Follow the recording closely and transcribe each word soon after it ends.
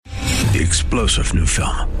The explosive new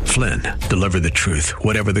film, Flynn, deliver the truth,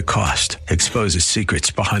 whatever the cost, exposes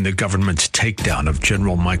secrets behind the government's takedown of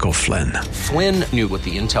General Michael Flynn. Flynn knew what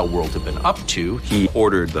the intel world had been up to. He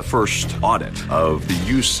ordered the first audit of the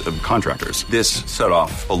use of contractors. This set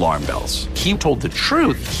off alarm bells. He told the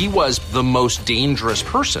truth. He was the most dangerous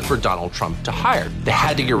person for Donald Trump to hire. They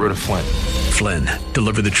had to get rid of Flynn. Flynn,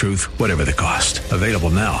 deliver the truth, whatever the cost. Available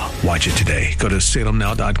now. Watch it today. Go to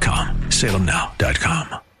salemnow.com.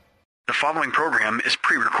 salemnow.com. The following program is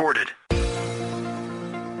pre-recorded.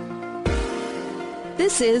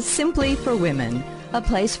 This is Simply for Women, a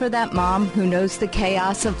place for that mom who knows the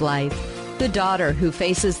chaos of life, the daughter who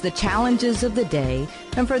faces the challenges of the day,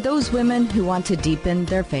 and for those women who want to deepen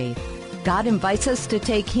their faith. God invites us to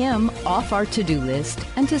take Him off our to-do list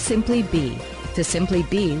and to simply be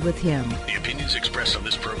with Him. The opinions expressed on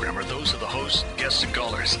this program are those of the hosts, guests, and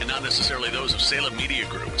callers, and not necessarily those of Salem Media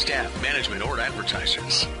Group, staff, management, or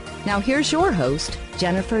advertisers. Now here's your host,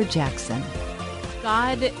 Jennifer Jackson.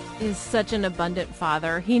 God is such an abundant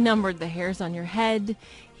Father. He numbered the hairs on your head.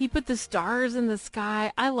 He put the stars in the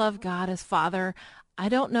sky. I love God as Father. I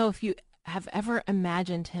don't know if you have ever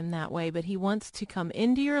imagined Him that way, but He wants to come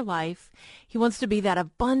into your life. He wants to be that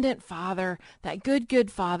abundant Father, that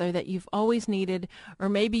good Father that you've always needed, or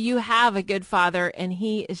maybe you have a good Father and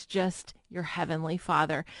He is just your heavenly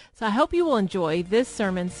Father. So I hope you will enjoy this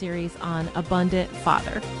sermon series on Abundant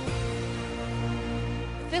Father.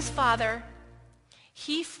 This father,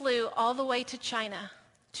 he flew all the way to China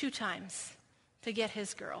 2 times to get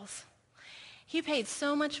his girls. He paid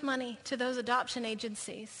so much money to those adoption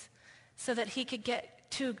agencies so that he could get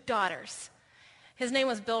 2 daughters. His name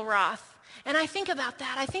was Bill Roth. And I think about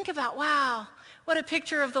that. I think about, wow, what a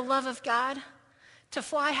picture of the love of God, to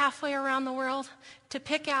fly halfway around the world, to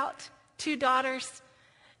pick out 2 daughters,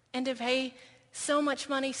 and to pay so much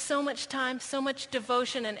money, so much time, so much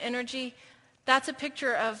devotion and energy. That's a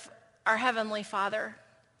picture of our Heavenly Father.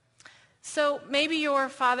 So maybe your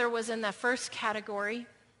father was in the first category.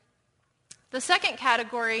 The second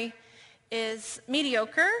category is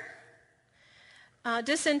mediocre,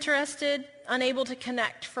 disinterested, unable to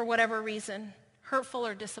connect for whatever reason, hurtful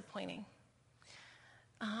or disappointing.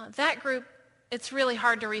 That group, it's really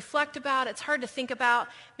hard to reflect about. It's hard to think about.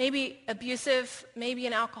 Maybe abusive, maybe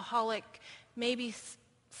an alcoholic, maybe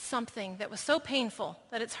something that was so painful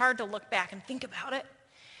that it's hard to look back and think about it.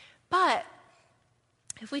 But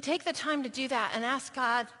if we take the time to do that and ask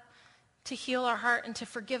God to heal our heart and to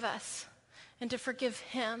forgive us and to forgive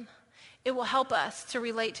Him, it will help us to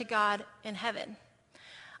relate to God in heaven.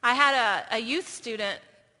 I had a youth student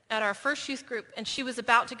at our first youth group, and she was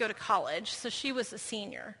about to go to college, so she was a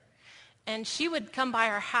senior. And she would come by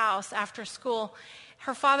our house after school.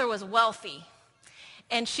 Her father was wealthy,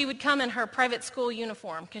 and she would come in her private school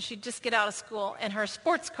uniform because she'd just get out of school in her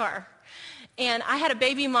sports car. And I had a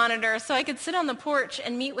baby monitor, so I could sit on the porch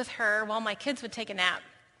and meet with her while my kids would take a nap.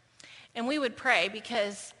 And we would pray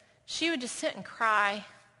because she would just sit and cry.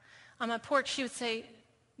 On my porch, she would say,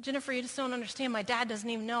 "Jennifer, you just don't understand. My dad doesn't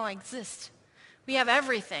even know I exist. We have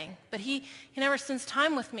everything, but he never spends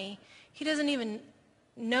time with me. He doesn't even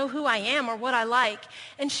know who I am or what I like."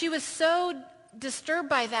 And she was so disturbed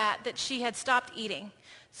by that she had stopped eating.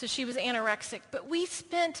 So she was anorexic. But we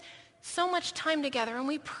spent so much time together, and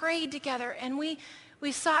we prayed together, and we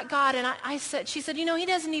sought God. And she said, he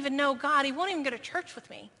doesn't even know God. He won't even go to church with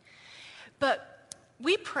me. But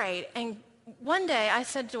we prayed, and one day I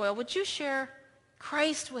said, "Doyle, would you share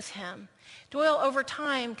Christ with him?" Doyle, over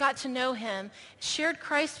time, got to know him, shared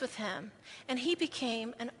Christ with him, and he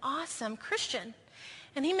became an awesome Christian.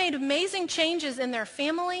 And he made amazing changes in their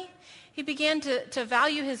family. He began to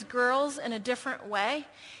value his girls in a different way.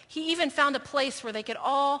 He even found a place where they could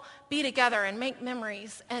all be together and make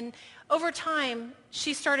memories. And over time,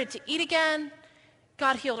 she started to eat again.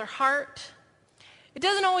 God healed her heart. It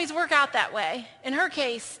doesn't always work out that way. In her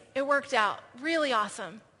case, it worked out really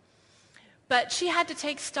awesome. But she had to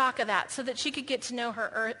take stock of that so that she could get to know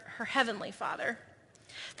her Heavenly Father.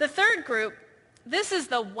 The third group, this is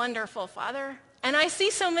the wonderful Father. And I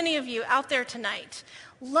see so many of you out there tonight,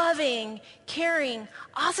 loving, caring,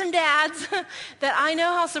 awesome dads, that I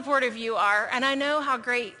know how supportive you are, and I know how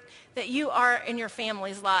great that you are in your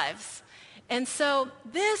family's lives. And so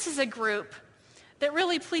this is a group that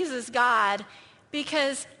really pleases God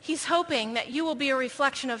because He's hoping that you will be a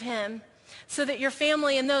reflection of Him so that your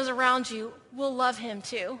family and those around you will love Him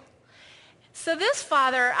too. So this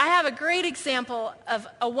father, I have a great example of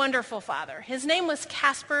a wonderful father. His name was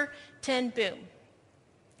Casper ten Boom.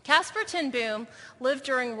 Casper ten Boom lived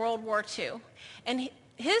during World War II, and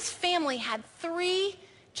his family had 3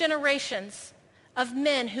 generations of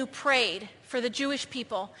men who prayed for the Jewish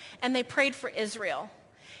people, and they prayed for Israel.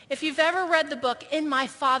 If you've ever read the book In My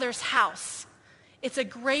Father's House, it's a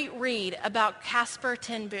great read about Casper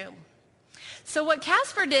ten Boom. So what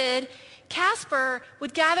Casper did, Casper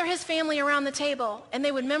would gather his family around the table, and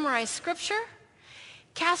they would memorize scripture.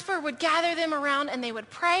 Casper would gather them around, and they would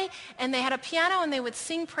pray, and they had a piano, and they would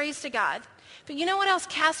sing praise to God. But you know what else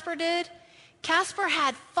Casper did? Casper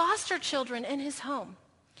had foster children in his home.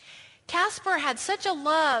 Casper had such a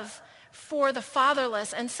love for the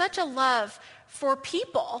fatherless and such a love for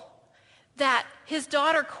people that his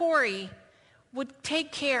daughter Corey would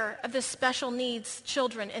take care of the special needs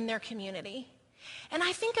children in their community. And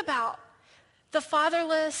I think about the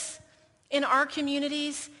fatherless in our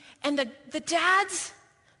communities and the dads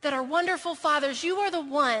that are wonderful fathers. You are the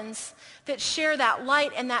ones that share that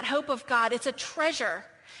light and that hope of God. It's a treasure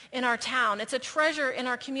in our town. It's a treasure in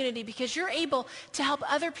our community because you're able to help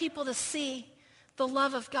other people to see the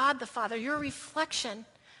love of God the Father. You're a reflection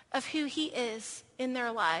of who he is in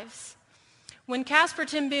their lives. When Casper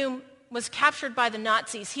ten Boom was captured by the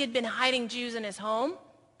Nazis, he had been hiding Jews in his home.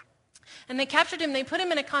 And they captured him, they put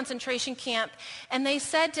him in a concentration camp, and they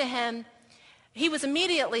said to him, he was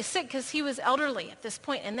immediately sick because he was elderly at this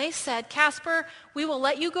point, and they said, Casper, we will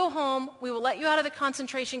let you go home, we will let you out of the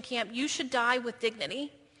concentration camp, you should die with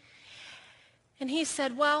dignity. And he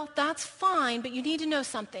said, well, that's fine, but you need to know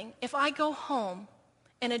something. If I go home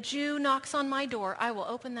and a Jew knocks on my door, I will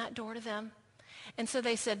open that door to them. And so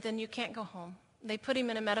they said, then you can't go home. They put him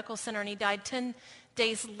in a medical center, and he died 10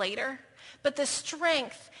 days later. But the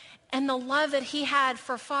strength and the love that he had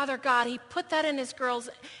for Father God, he put that in his girls.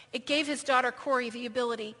 It gave his daughter Corey the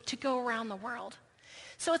ability to go around the world.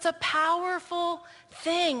 So it's a powerful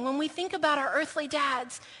thing when we think about our earthly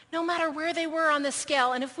dads, no matter where they were on the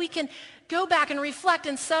scale. And if we can go back and reflect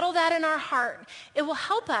and settle that in our heart, it will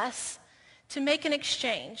help us to make an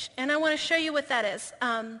exchange. And I want to show you what that is.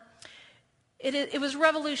 It was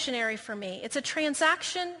revolutionary for me. It's a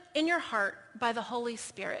transaction in your heart by the Holy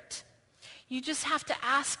Spirit. You just have to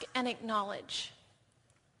ask and acknowledge.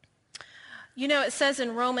 You know, it says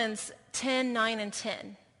in Romans 10, 9, and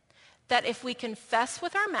 10, that if we confess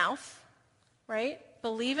with our mouth, right,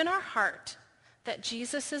 believe in our heart that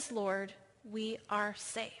Jesus is Lord, we are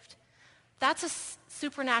saved. That's a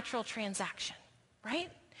supernatural transaction, right?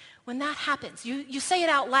 When that happens, you say it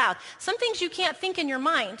out loud. Some things you can't think in your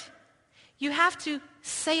mind. You have to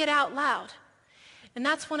say it out loud. And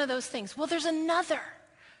that's one of those things. Well, there's another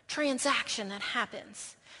transaction that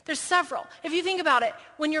happens. There's several. If you think about it,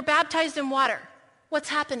 when you're baptized in water, what's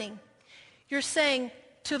happening? You're saying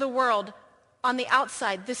to the world on the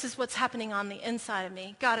outside, this is what's happening on the inside of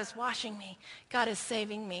me. God is washing me. God is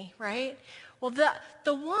saving me, right? Well,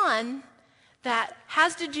 the one that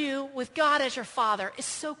has to do with God as your Father is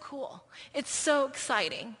so cool. It's so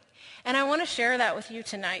exciting. And I want to share that with you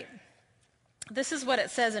tonight. This is what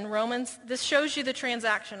it says in Romans. This shows you the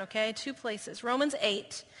transaction, okay? 2 places. Romans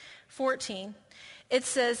 8:14. It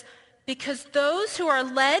says, because those who are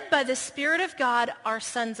led by the Spirit of God are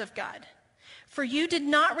sons of God. For you did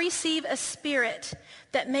not receive a spirit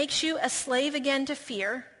that makes you a slave again to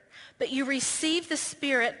fear, but you received the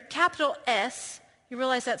Spirit, capital S, you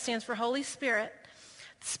realize that stands for Holy Spirit,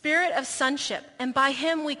 Spirit of sonship, and by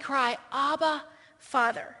him we cry, Abba,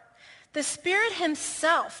 Father. The Spirit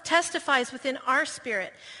himself testifies within our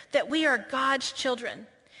spirit that we are God's children.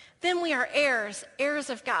 Then we are heirs, heirs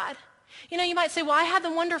of God. You know, you might say, well, I had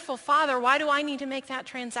the wonderful Father. Why do I need to make that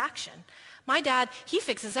transaction? My dad, he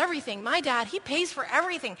fixes everything. My dad, he pays for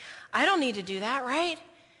everything. I don't need to do that, right?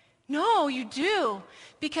 No, you do.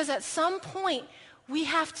 Because at some point, we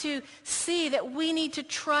have to see that we need to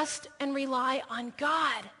trust and rely on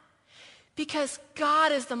God. Because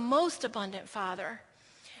God is the most abundant Father.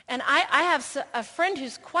 And I have a friend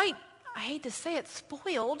who's quite, I hate to say it,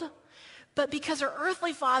 spoiled. But because her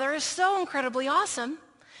earthly father is so incredibly awesome,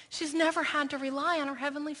 she's never had to rely on her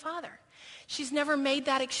heavenly Father. She's never made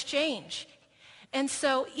that exchange. And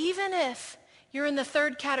so even if you're in the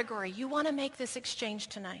third category, you want to make this exchange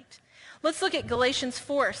tonight. Let's look at Galatians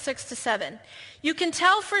 4, 6-7. You can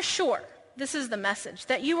tell for sure, this is the message,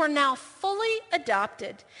 that you are now fully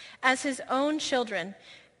adopted as his own children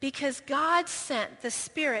because God sent the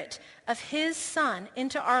Spirit of his Son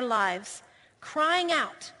into our lives, crying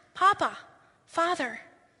out, Papa, Father.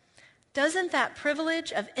 Doesn't that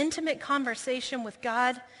privilege of intimate conversation with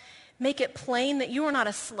God make it plain that you are not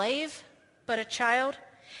a slave, but a child?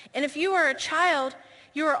 And if you are a child,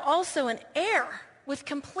 you are also an heir with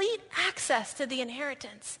complete access to the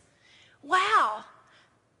inheritance. Wow.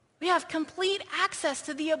 We have complete access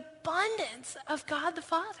to the abundance of God the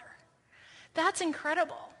Father. That's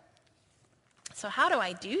incredible. So how do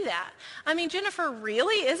I do that? I mean, Jennifer,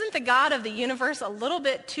 really? Isn't the God of the universe a little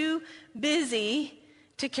bit too busy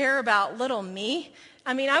to care about little me?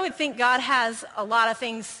 I mean, I would think God has a lot of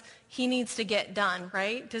things he needs to get done,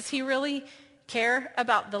 right? Does he really care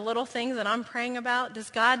about the little things that I'm praying about? Does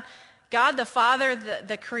God the Father,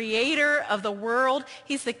 the creator of the world,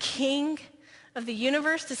 he's the king of the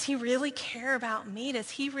universe, does he really care about me? Does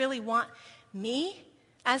he really want me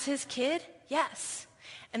as his kid? Yes.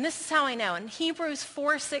 And this is how I know. In Hebrews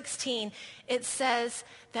 4:16, it says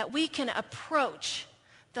that we can approach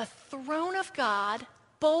the throne of God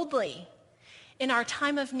boldly in our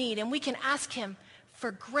time of need, and we can ask him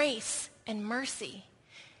for grace and mercy.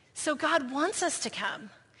 So God wants us to come.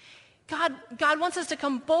 God wants us to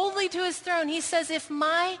come boldly to his throne. He says, if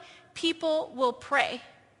my people will pray.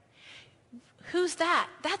 Who's that?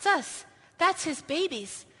 That's us. That's his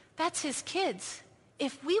babies. That's his kids.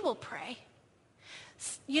 If we will pray.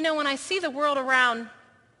 You know, when I see the world around,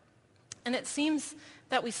 and it seems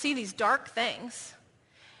that we see these dark things,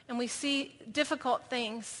 and we see difficult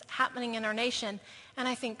things happening in our nation, and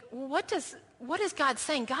I think, what is God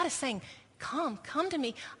saying? God is saying, come to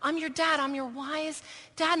me. I'm your dad. I'm your wise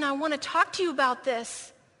dad, and I want to talk to you about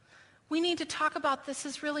this. We need to talk about this.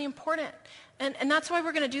 It's really important. And that's why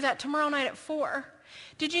we're going to do that tomorrow night at 4.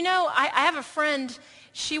 Did you know, I have a friend,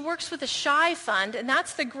 she works with the Shy Fund, and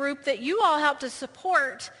that's the group that you all help to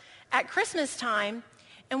support at Christmas time.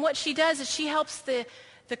 And what she does is she helps the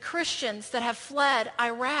Christians that have fled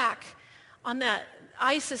Iraq on that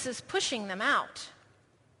ISIS is pushing them out.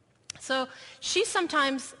 So she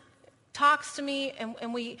sometimes talks to me,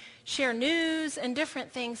 and we share news and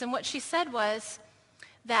different things. And what she said was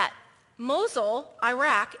that Mosul,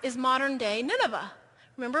 Iraq, is modern-day Nineveh.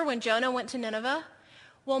 Remember when Jonah went to Nineveh?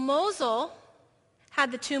 Well, Mosul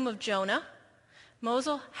had the tomb of Jonah.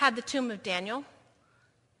 Mosul had the tomb of Daniel.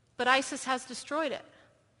 But ISIS has destroyed it.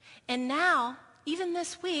 And now, even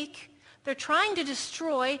this week, they're trying to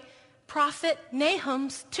destroy Prophet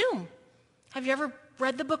Nahum's tomb. Have you ever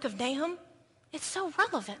read the book of Nahum? It's so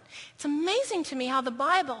relevant. It's amazing to me how the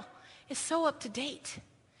Bible is so up to date.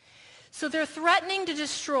 So they're threatening to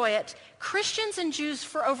destroy it. Christians and Jews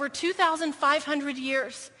for over 2,500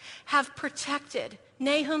 years have protected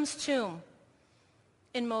Nahum's tomb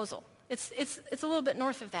in Mosul. It's a little bit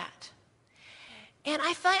north of that. And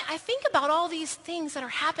I think about all these things that are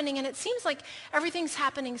happening, and it seems like everything's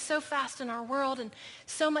happening so fast in our world and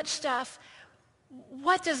so much stuff.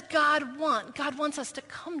 What does God want? God wants us to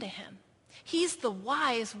come to him. He's the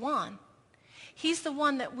wise one. He's the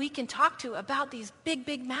one that we can talk to about these big,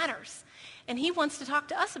 big matters. And he wants to talk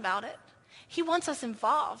to us about it. He wants us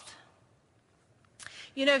involved.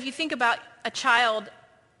 You know, if you think about a child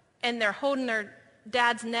and they're holding their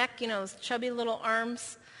dad's neck, you know, those chubby little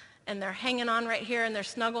arms, and they're hanging on right here and they're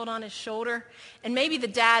snuggled on his shoulder. And maybe the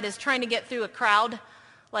dad is trying to get through a crowd,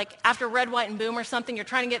 like after Red, White, and Boom or something, you're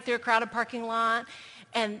trying to get through a crowded parking lot.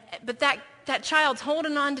 But that child's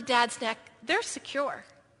holding on to dad's neck. They're secure.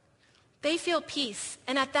 They feel peace.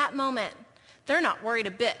 And at that moment, they're not worried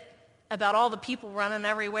a bit about all the people running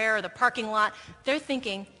everywhere or the parking lot. They're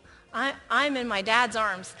thinking, I'm in my dad's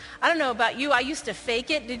arms. I don't know about you. I used to fake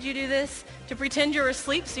it. Did you do this? To pretend you were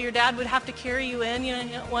asleep so your dad would have to carry you in, you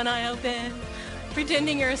know, one eye open,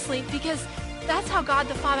 pretending you're asleep. Because that's how God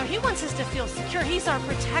the Father, he wants us to feel secure. He's our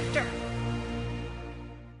protector.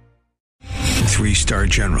 3-star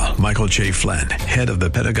General Michael J. Flynn, head of the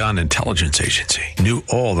Pentagon Intelligence Agency, knew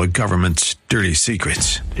all the government's dirty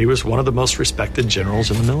secrets. He was one of the most respected generals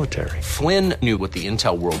in the military. Flynn knew what the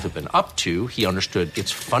intel world had been up to. He understood its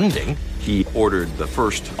funding. He ordered the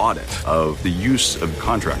first audit of the use of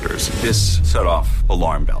contractors. This set off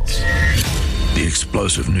alarm bells. The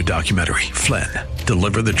explosive new documentary, Flynn,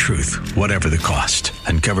 Deliver the Truth, Whatever the Cost,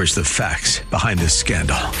 uncovers the facts behind this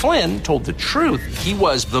scandal. Flynn told the truth. He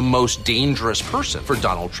was the most dangerous person for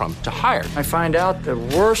Donald Trump to hire. I find out the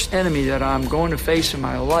worst enemy that I'm going to face in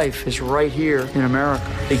my life is right here in America.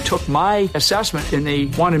 They took my assessment and they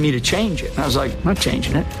wanted me to change it. And I was like, I'm not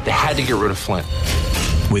changing it. They had to get rid of Flynn.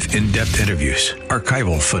 With in-depth interviews,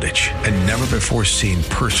 archival footage, and never-before-seen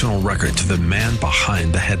personal records of the man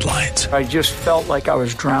behind the headlines. I just felt like I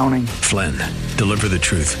was drowning. Flynn, Deliver the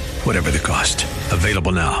Truth, Whatever the Cost.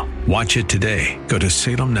 Available now. Watch it today. Go to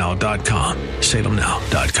salemnow.com.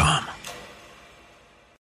 salemnow.com.